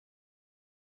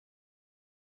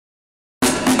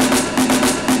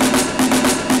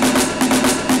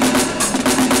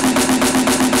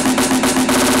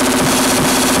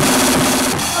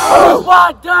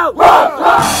1, 2.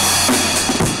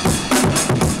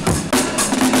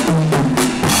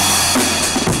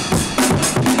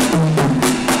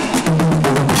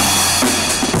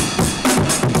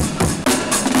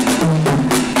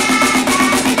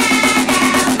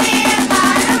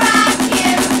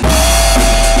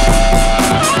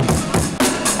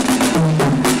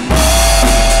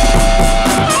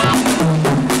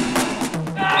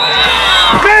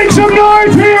 Make some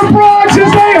noise for your Bronx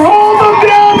as they hold them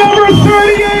down. Number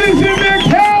 38 is in there.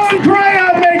 Callan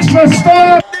Graham makes the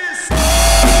stop.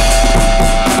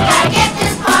 Gotta get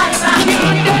this party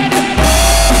rockin'.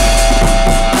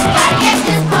 Gotta get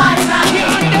this party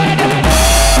rockin'.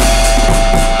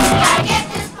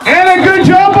 And a good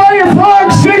job by your Bronx.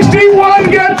 61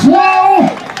 gets low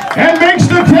and makes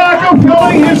the tackle,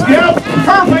 filling his gap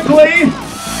perfectly.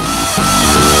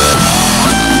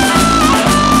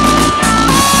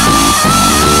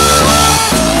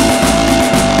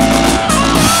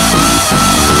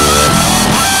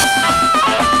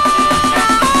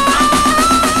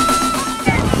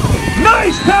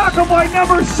 Nice tackle by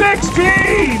number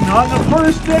 16 on the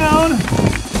first down.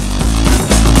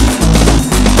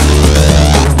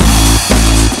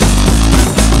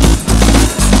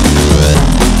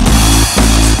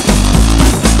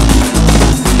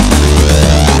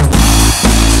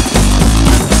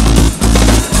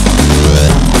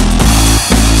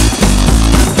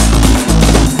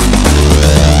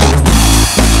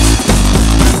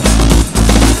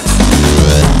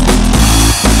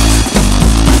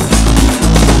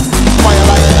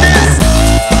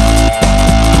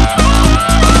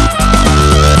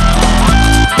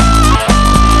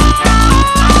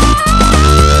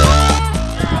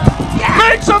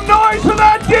 Make some noise for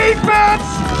that defense!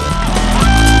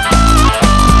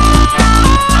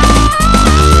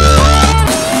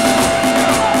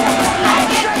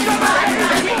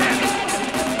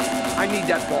 I need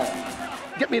that ball.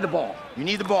 Get me the ball. You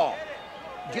need the ball.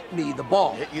 Get me the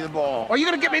ball. Get you the ball. Are you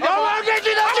gonna get me the ball? I'll get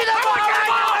you the ball!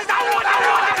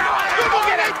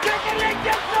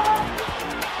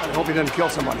 I hope he doesn't kill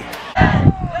somebody.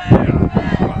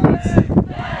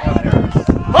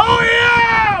 Oh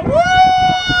yeah! Woo!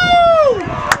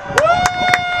 Woo!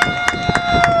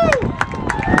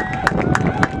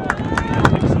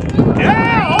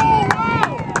 Yeah! Oh wow!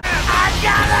 I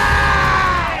got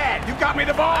it! You got me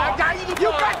the ball. I got you the ball.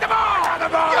 You got the ball. I got the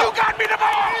ball. You got me the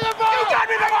ball. You got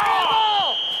me the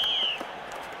ball.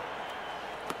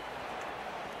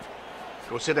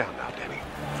 Go sit down now, Danny.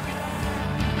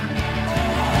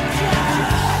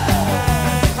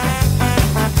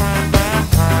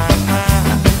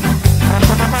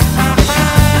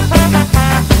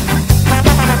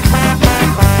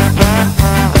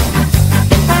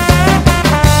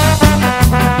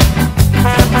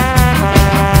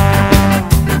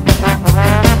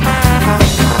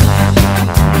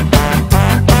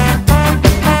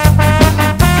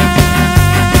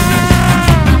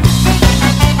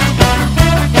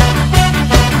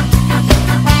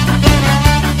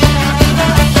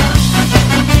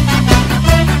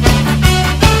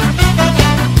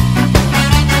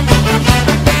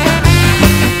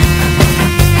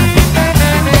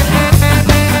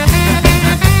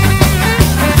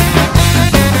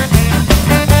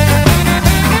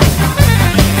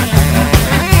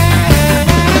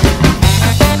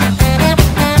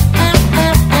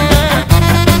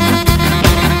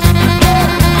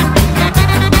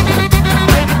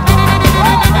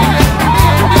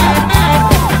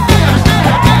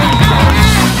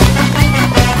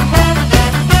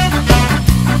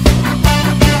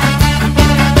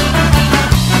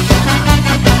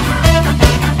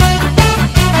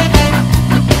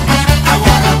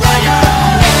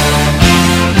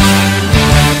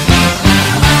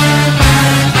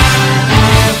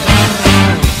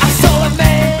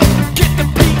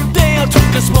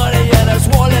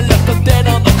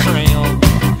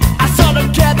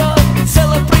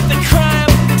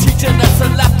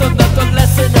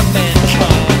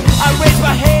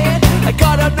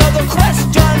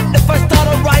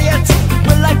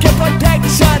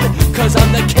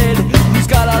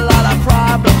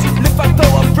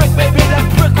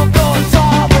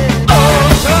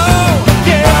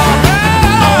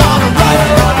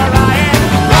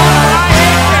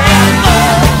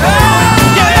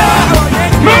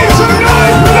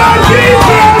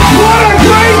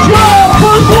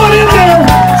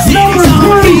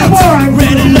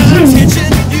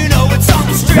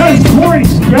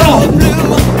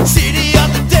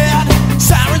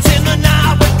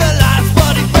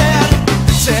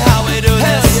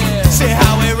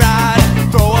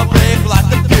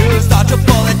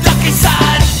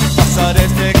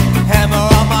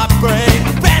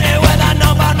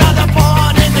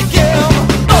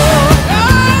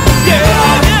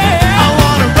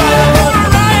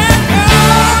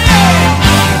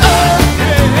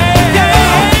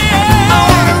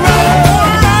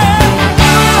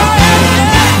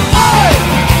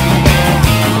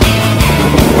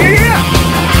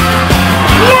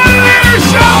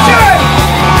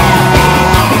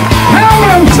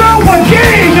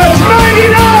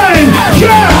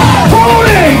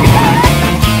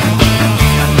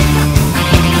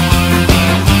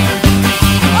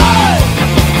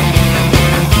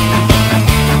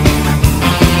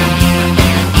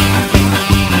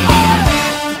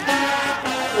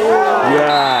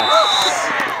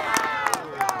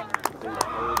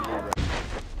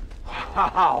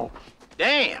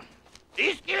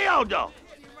 Ronaldo.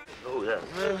 Oh, yeah.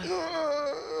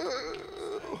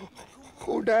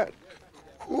 Who that?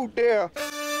 Who there?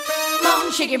 Come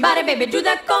on, shake your body, baby, do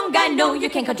that conga. No, you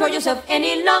can't control yourself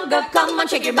any longer. Come on,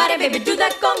 shake your body, baby, do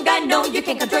that conga. No, you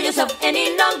can't control yourself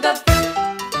any longer.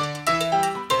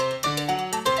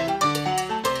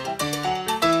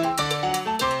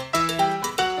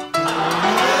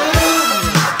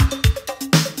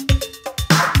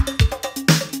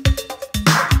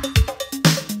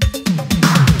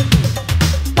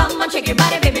 Come on, shake your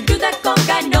body, baby, do that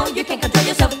conga. No, you can't control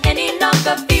yourself any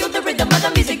longer. Feel the rhythm of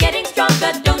the music getting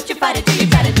stronger. Don't you fight it till you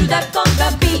try to do that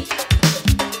conga beat.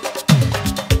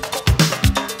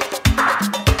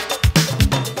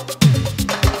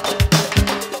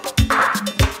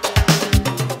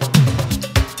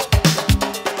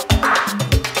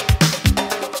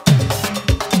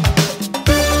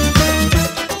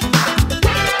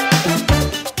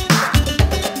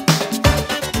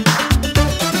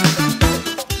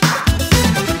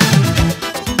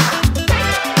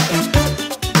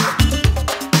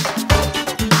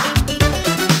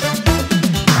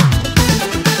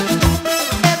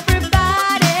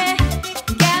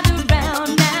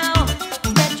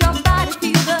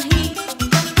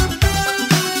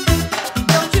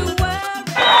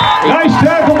 Nice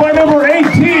tackle by number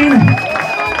 18.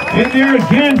 In there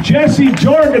again, Jesse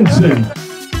Jorgensen.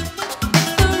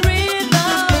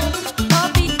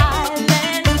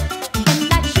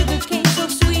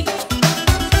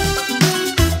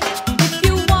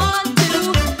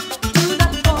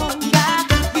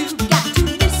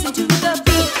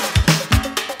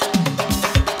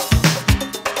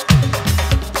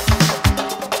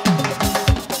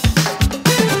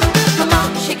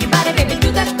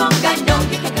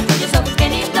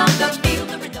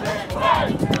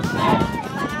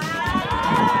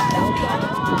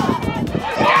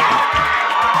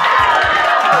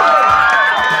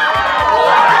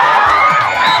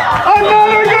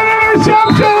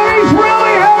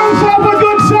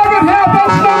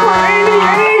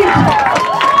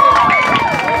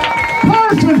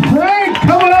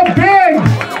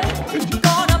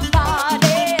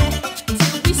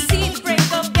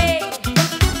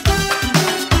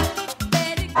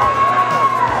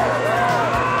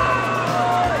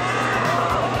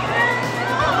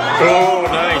 Oh,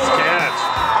 nice catch.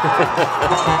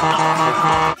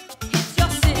 It's your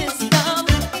system.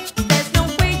 There's no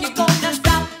way you're gonna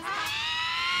stop.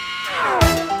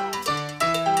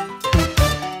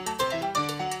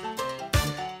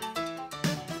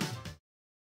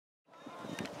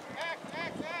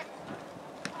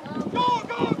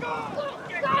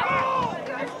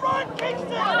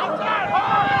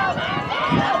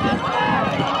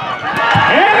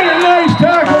 And a nice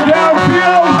tackle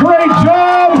downfield. Great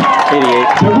job.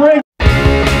 88. To bring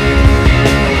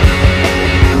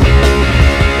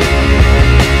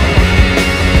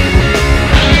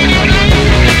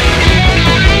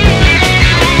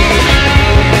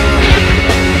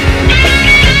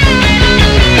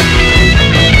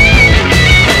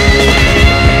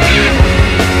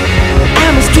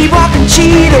I'm a street walking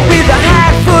cheetah with a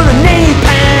heart full of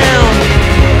napalm.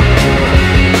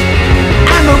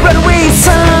 I'm a runaway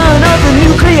son of the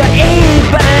nuclear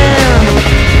A-bomb.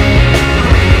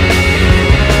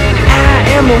 I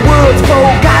am the world's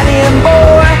forgotten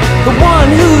boy, the one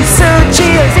who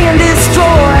searches and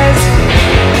destroys.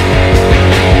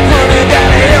 Honey,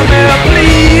 gotta help me,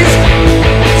 please.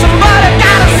 Somebody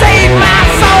gotta save my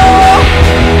soul.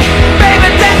 Baby,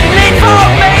 detonate for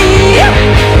me.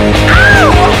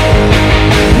 Oh!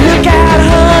 Look out,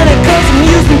 honey, 'cause I'm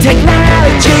using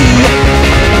technology.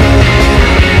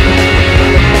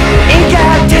 Ain't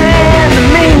got time to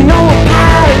make no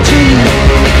apology.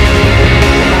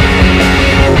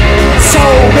 So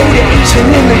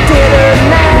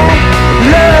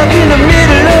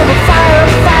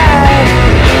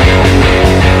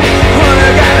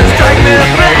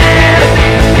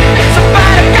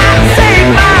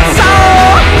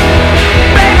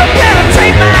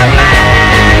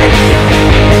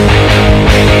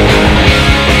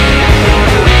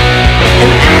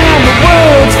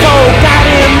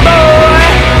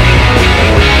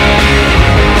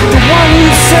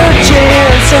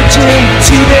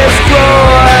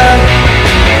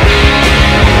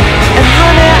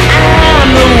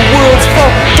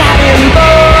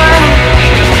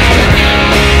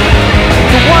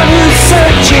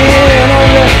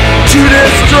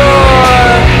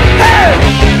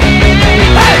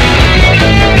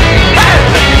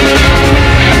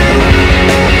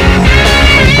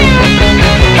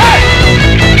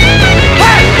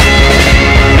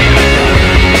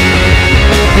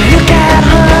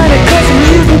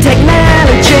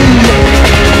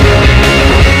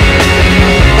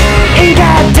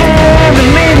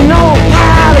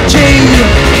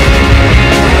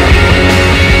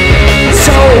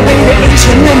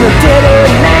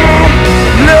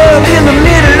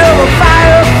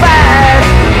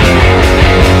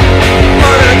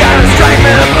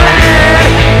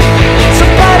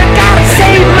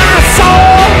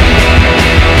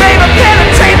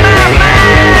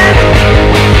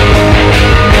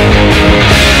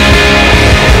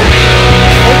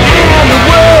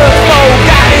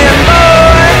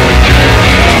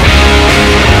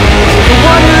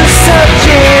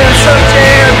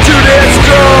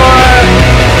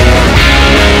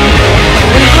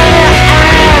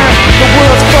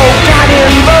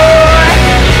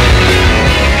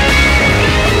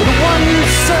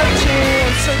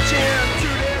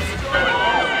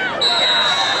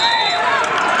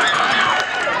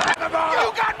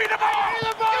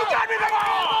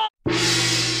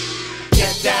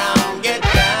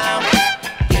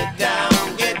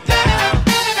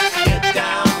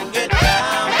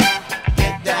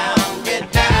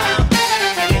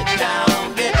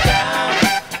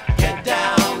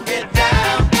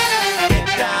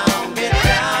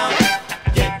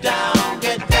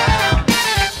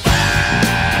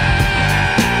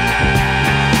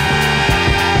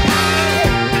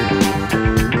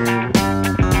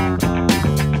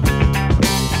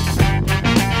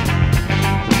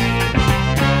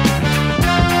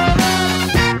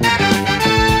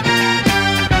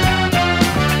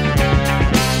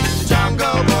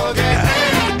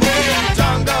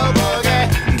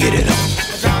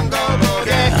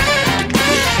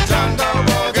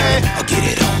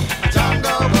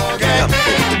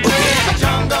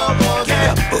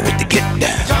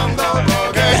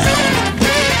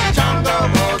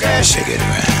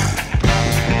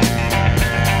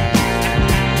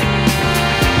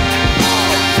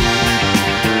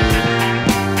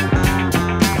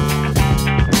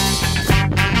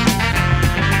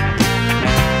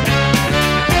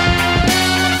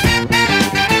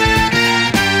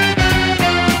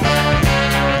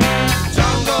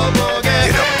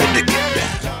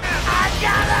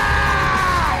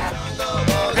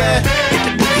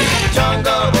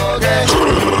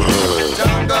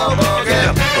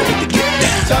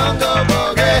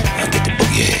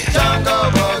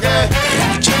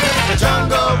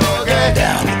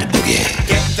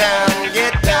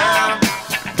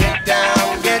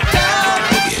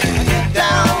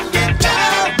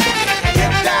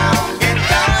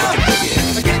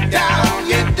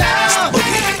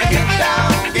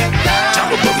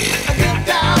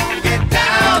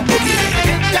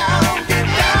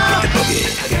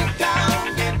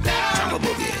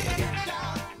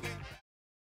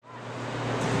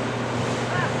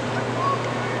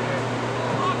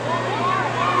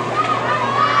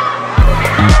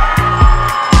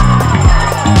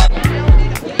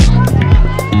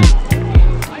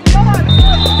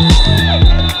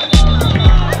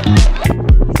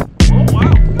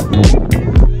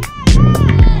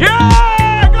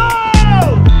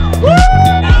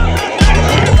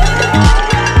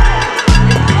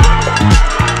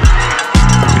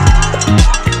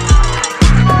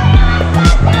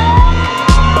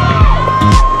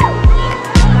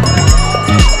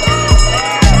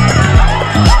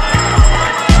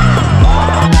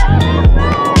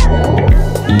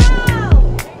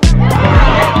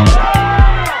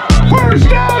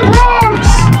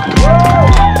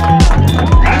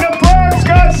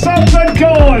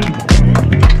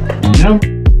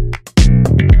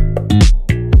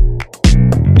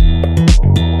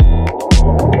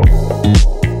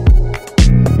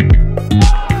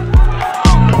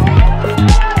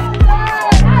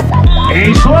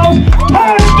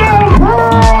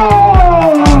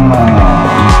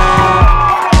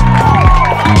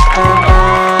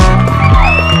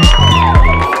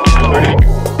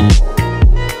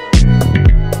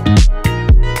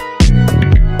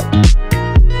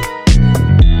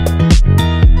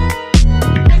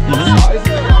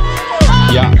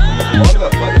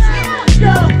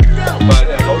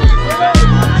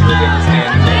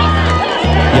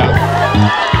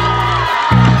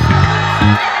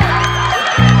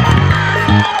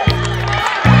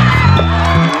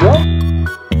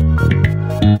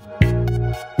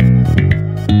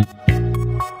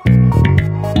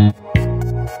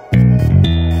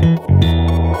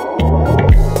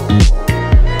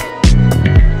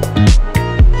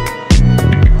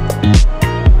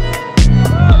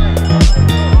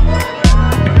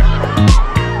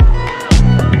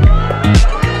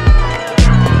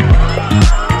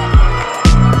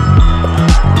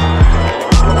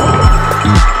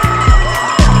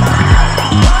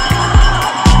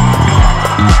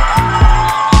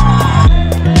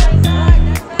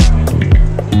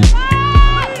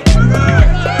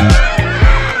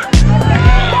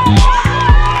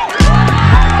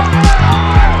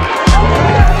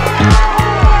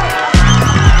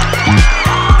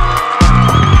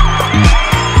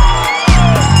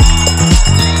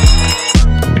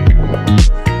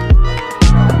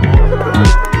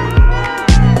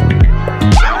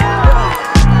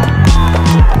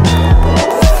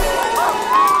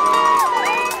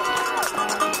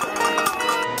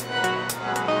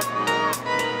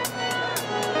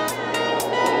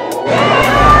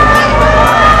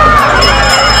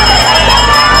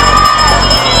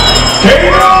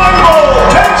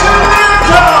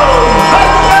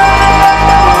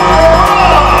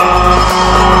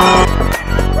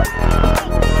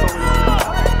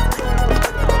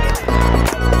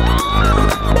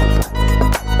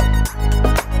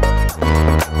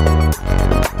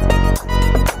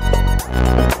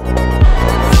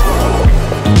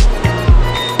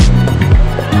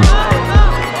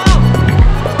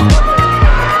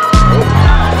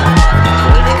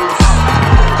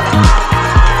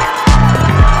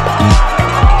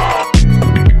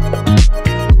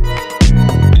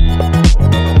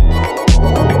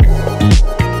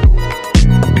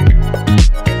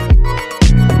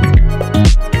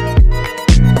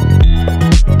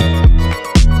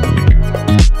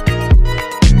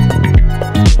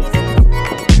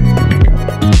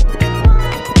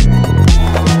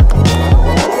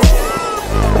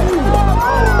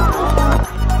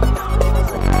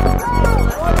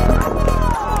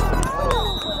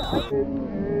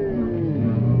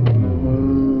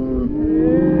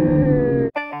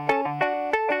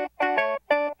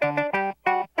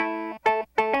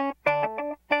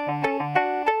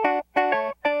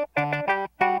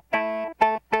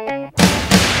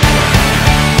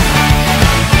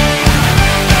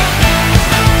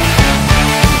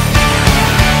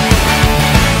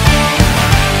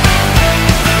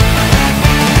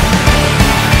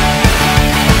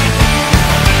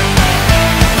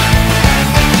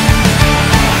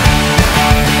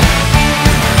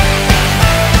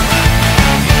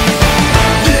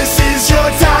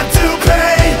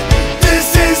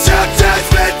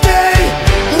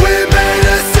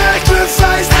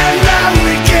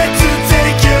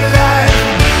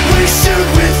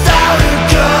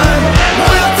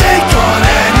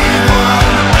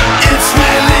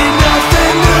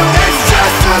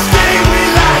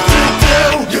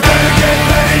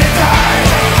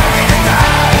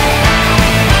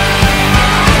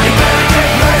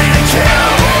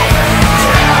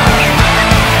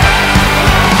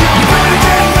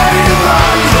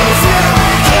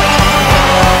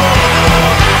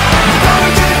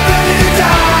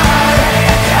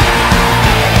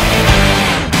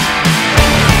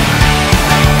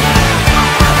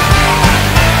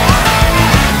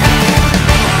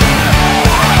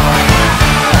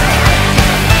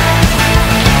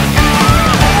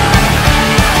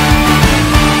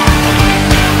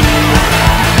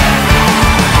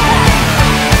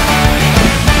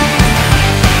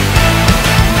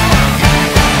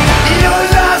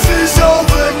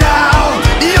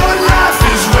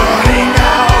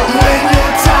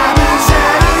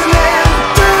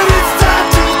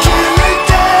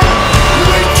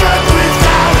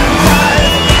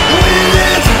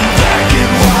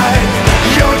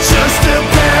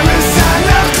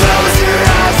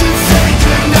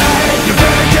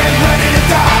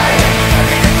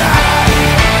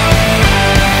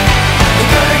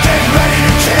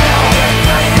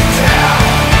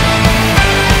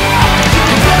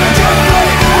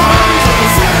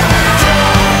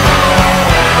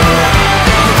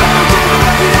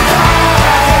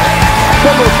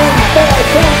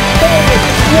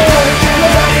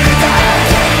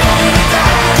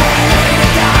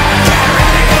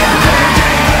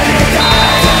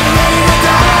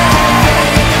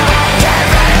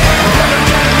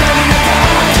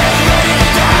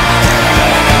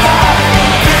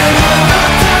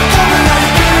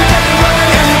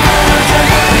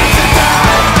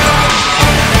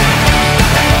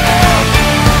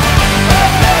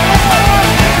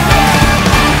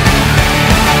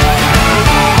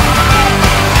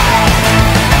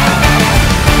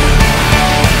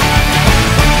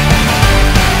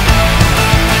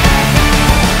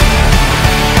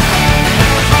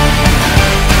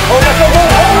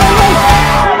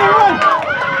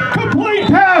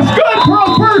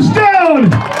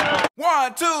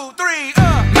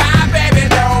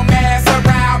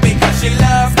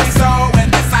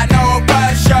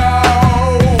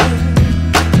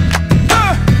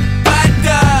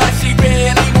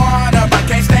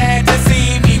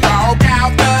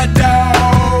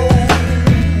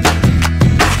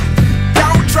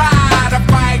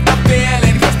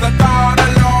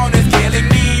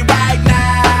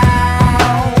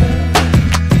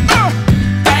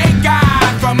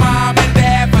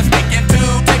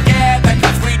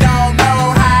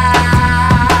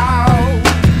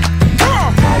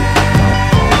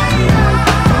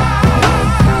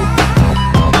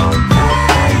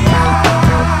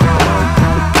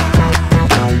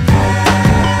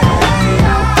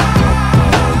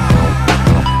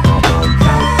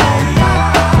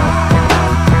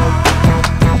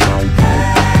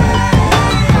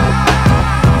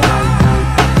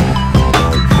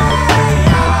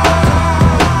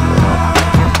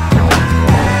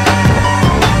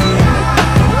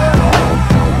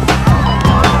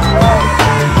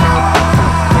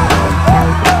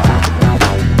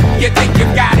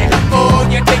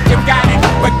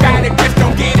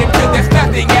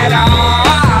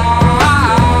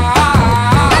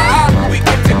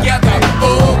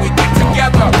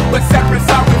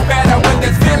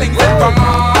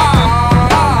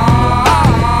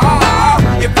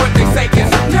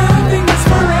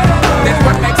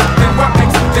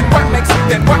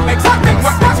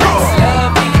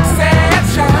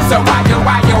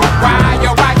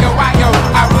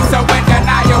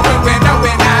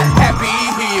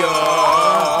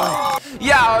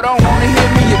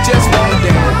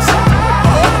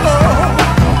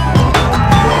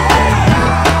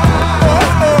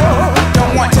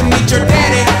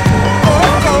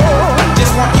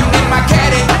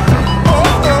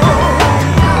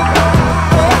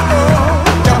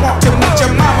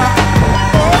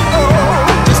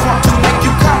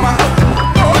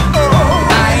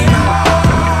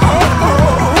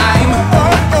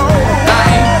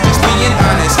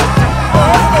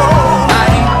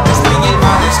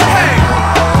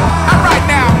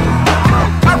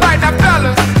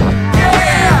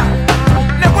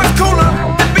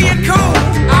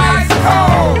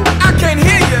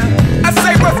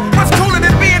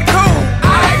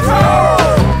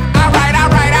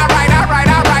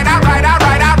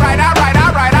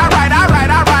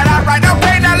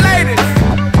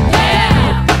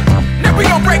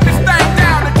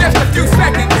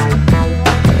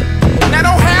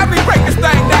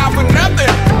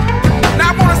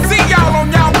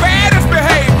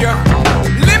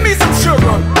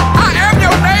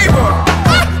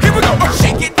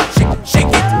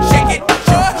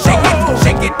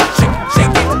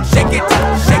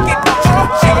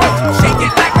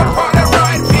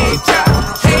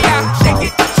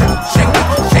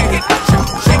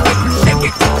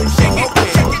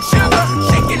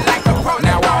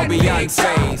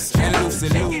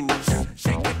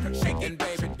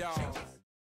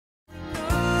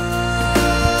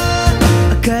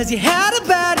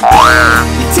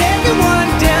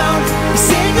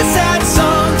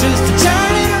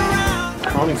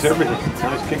It's everything.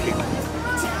 Nice kicking.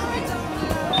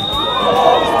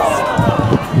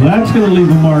 That's going to leave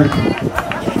a mark.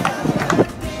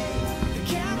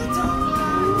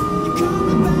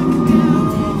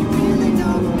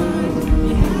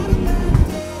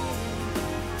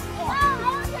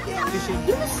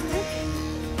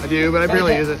 I do, but I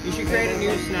barely use it. You should create a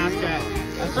new Snapchat.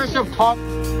 Search up top.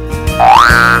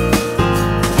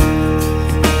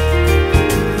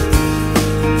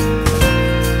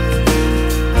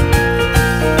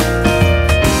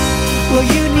 Well,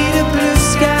 you need a blue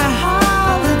sky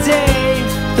holiday.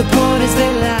 The point is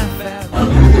they laugh at.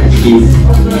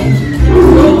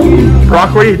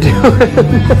 Brock, what are you doing?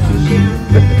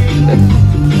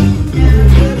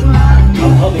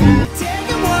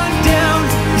 Taking one down,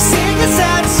 you sing a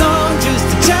sad song just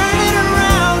to turn it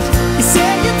around. You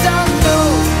say you don't know,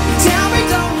 you tell me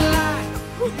don't lie.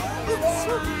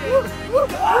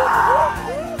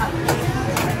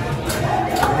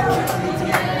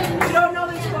 You don't know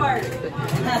this part.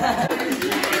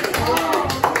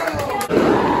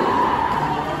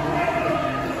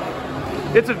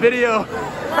 It's a video.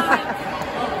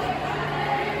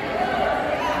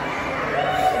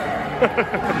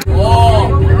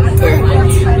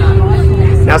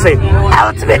 Now say,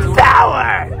 ultimate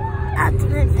power!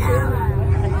 Ultimate power!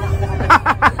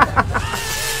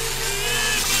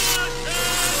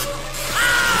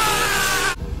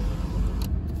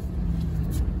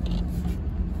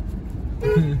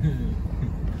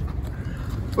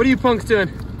 What are you punks doing?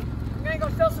 I'm gonna go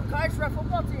sell some cards for our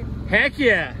football team. Heck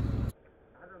yeah!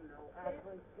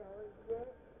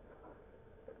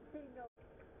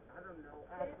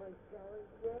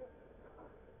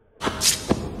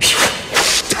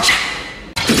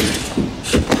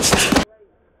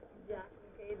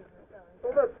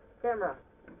 Camera.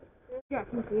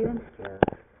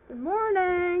 Good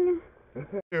morning.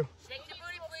 Shake the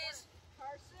booty, please.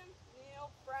 Carson, Neil,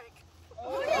 Frank.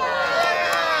 Oh,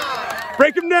 yeah!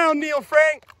 Break him down, Neil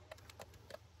Frank!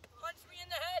 Punch me in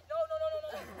the head. No.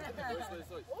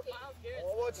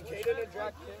 Oh, what's Caden and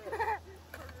Jack?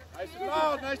 Nice and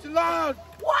loud, nice and loud.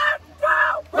 1,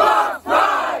 2,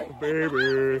 3.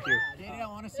 Baby. Caden, I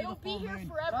want to see the full moon.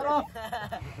 Forever.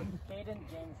 Caden,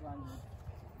 James London.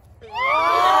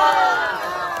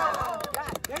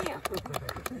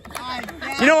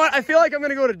 You know what? I feel like I'm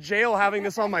gonna go to jail having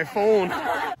this on my phone.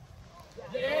 Nice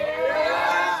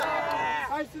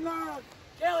and loud.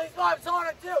 Kaylee's mom's on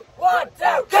it too. 1, 2.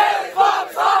 Kaylee's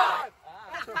mom's on.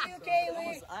 Thank you,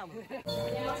 Kaylee.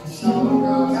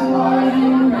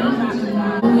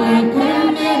 Let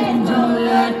them in, don't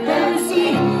let them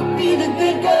see. Be the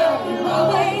good girl you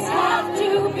always have to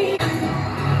be.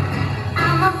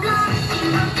 I'm a block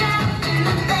in the back in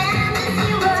the band. If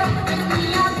you work with me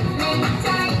up, make it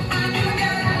tight. I'm your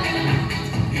darling.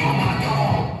 You're my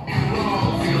dog.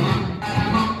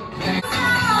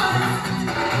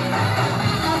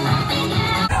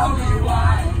 Tell me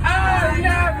why I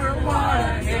never want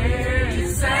to hear you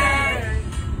say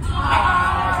I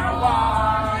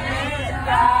want it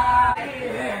that.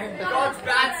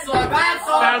 Bad song.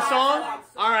 Bad song?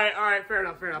 Alright, fair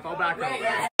enough. I'll back up.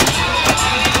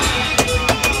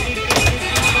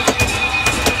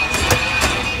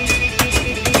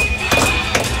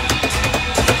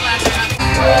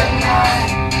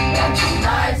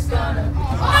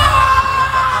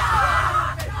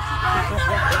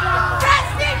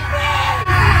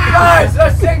 Guys,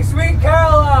 let's sing Sweet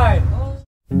Caroline.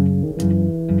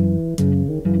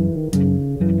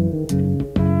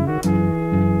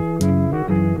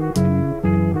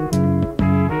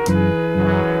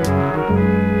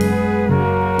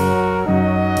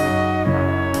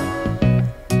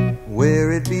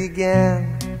 Where it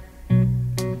began,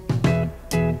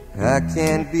 I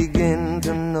can't begin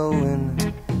to knowing,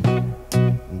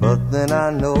 but then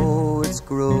I know it's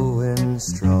growing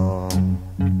strong.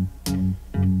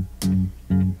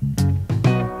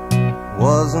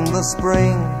 Wasn't the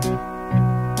spring,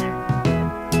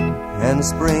 and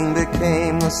spring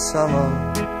became the summer.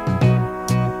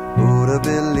 Who'd have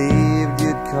believed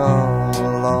you'd come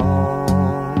along?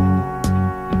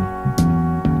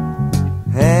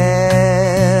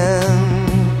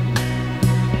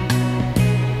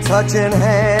 Touching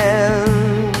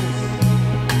hands,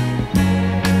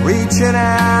 reaching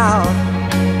out,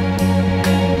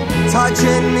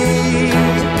 touching me,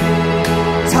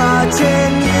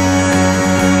 touching you.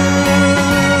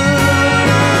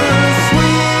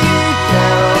 Sweet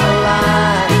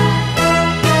Caroline,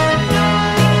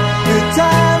 good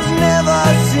times never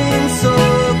seem so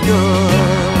good.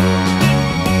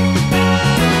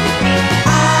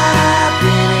 I've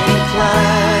been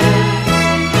inclined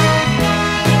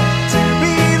to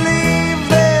believe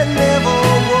there never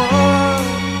was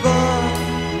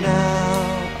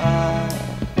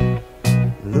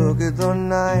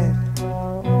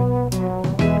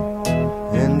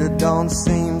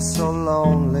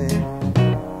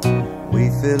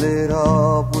refill it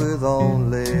up with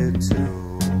only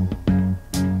two.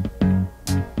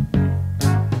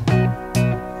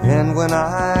 And when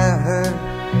I hurt,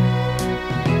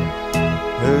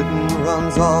 hurting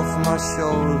runs off my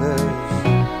shoulders.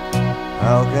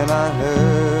 How can I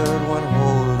hurt when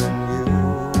holding you?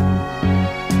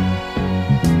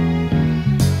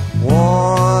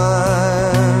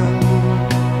 Warm,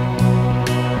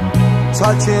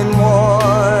 touching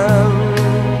warm,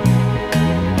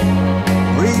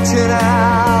 reaching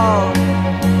out,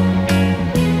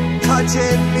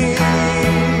 touching me,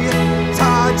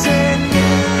 touching you.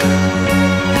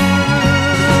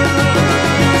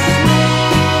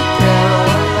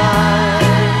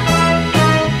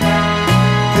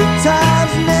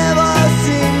 Times never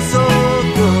seem so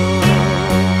good.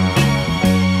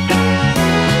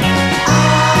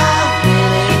 I've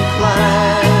been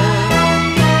inclined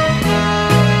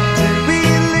to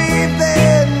believe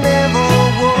they never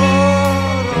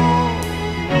would.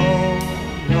 Oh,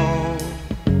 no,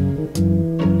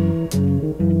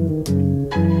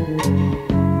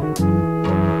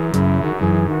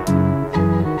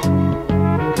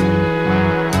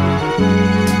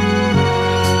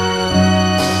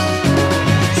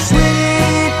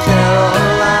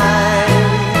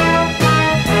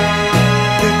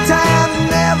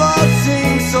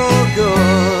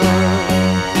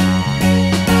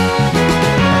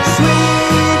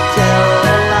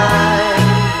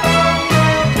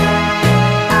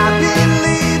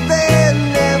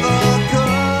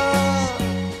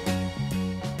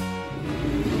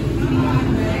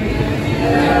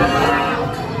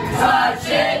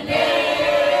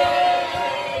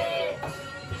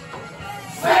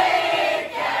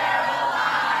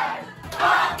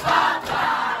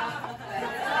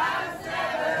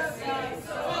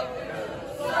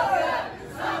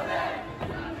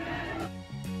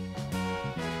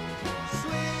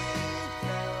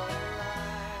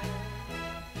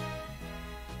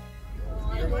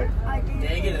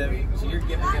 Negative, so you're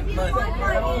giving him money.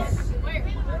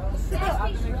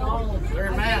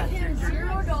 Very mad.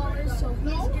 $0, so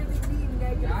he's giving me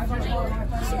negative.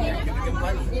 So you're giving him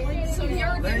money. So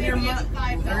you're Learn your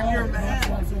math. Learn your math.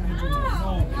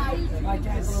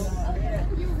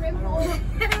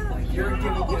 You're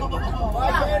giving him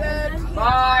money.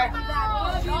 Bye.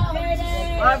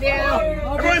 Love you.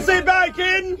 Everyone say bye,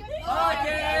 Caden. Bye,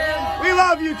 Caden. We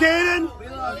love you, Caden. We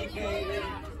love you, Caden.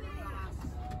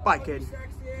 Bye, Caden.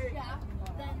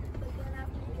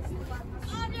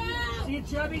 See you,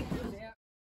 Chubby.